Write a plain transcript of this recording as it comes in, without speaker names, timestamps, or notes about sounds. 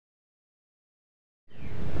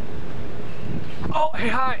Oh, hey,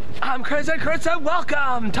 hi, I'm Crazy Chris and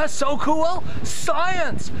welcome to So Cool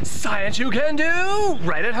Science! Science you can do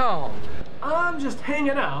right at home. I'm just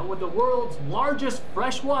hanging out with the world's largest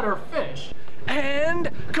freshwater fish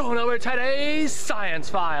and going over today's science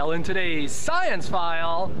file. In today's science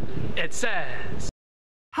file, it says,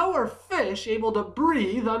 how are fish able to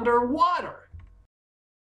breathe underwater?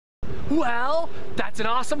 Well, that's an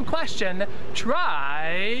awesome question.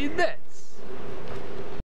 Try this.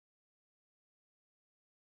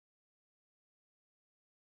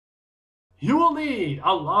 You will need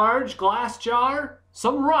a large glass jar,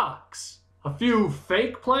 some rocks, a few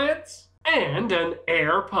fake plants, and an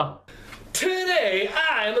air pump. Today,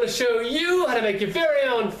 I'm going to show you how to make your very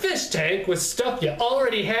own fish tank with stuff you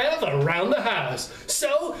already have around the house.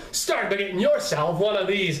 So, start by getting yourself one of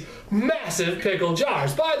these massive pickle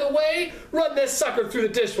jars. By the way, run this sucker through the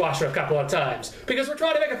dishwasher a couple of times, because we're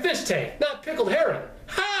trying to make a fish tank, not pickled herring.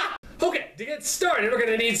 Ha! Okay, to get started, we're going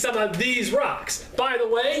to need some of these rocks. By the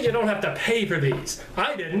way, you don't have to pay for these.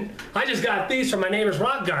 I didn't. I just got these from my neighbor's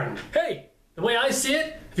rock garden. Hey, the way I see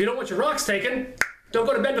it, if you don't want your rocks taken, don't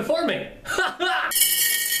go to bed before me.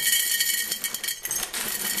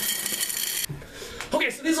 Okay,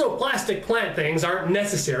 so these little plastic plant things aren't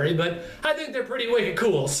necessary, but I think they're pretty wicked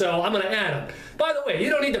cool, so I'm going to add them. By the way, you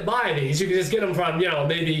don't need to buy these. You can just get them from,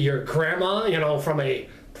 maybe your grandma, from a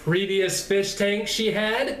previous fish tank she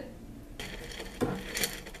had.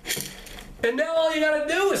 And now all you gotta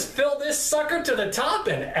do is fill this sucker to the top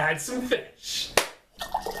and add some fish.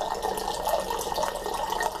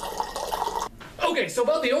 Okay, so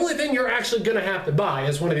about the only thing you're actually gonna have to buy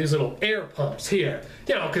is one of these little air pumps here.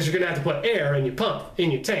 Because you're gonna have to put air in your pump, in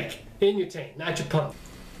your tank, not your pump.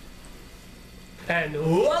 And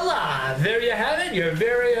voila, there you have it, your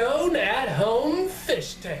very own at-home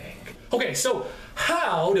fish tank. Okay, so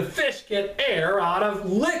how do fish get air out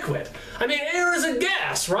of liquid? I mean, air is a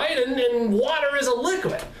gas, right? And water is a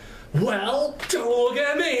liquid. Well, don't look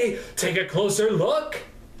at me. Take a closer look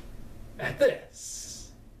at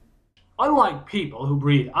this. Unlike people who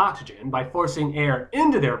breathe oxygen by forcing air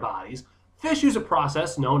into their bodies, fish use a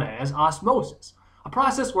process known as osmosis. A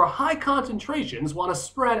process where high concentrations want to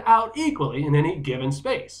spread out equally in any given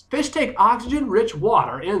space. Fish take oxygen-rich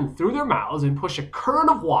water in through their mouths and push a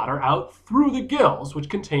current of water out through the gills, which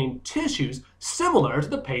contain tissues similar to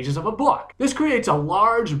the pages of a book. This creates a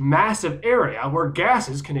large, massive area where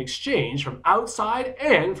gases can exchange from outside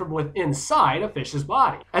and from within inside a fish's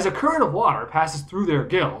body. As a current of water passes through their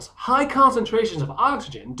gills, high concentrations of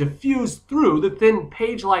oxygen diffuse through the thin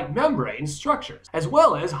page-like membrane structures, as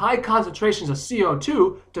well as high concentrations of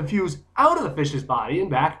CO2 diffuse out of the fish's body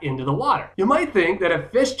and back into the water. You might think that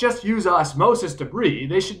if fish just use osmosis to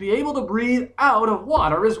breathe, they should be able to breathe out of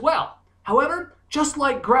water as well. However, just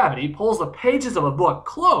like gravity pulls the pages of a book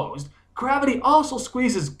closed, gravity also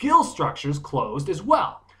squeezes gill structures closed as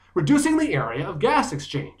well, reducing the area of gas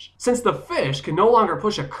exchange. Since the fish can no longer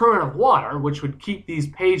push a current of water, which would keep these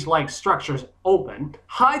page-like structures open,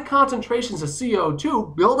 high concentrations of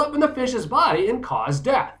CO2 build up in the fish's body and cause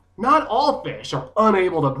death. Not all fish are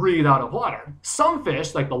unable to breathe out of water. Some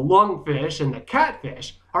fish, like the lungfish and the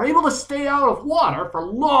catfish, are able to stay out of water for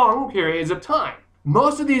long periods of time.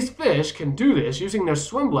 Most of these fish can do this using their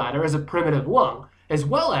swim bladder as a primitive lung, as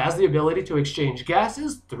well as the ability to exchange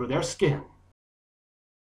gases through their skin.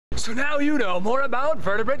 So now you know more about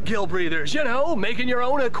vertebrate gill breathers. Making your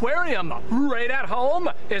own aquarium right at home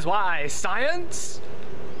is why science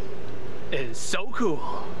is so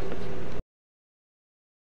cool.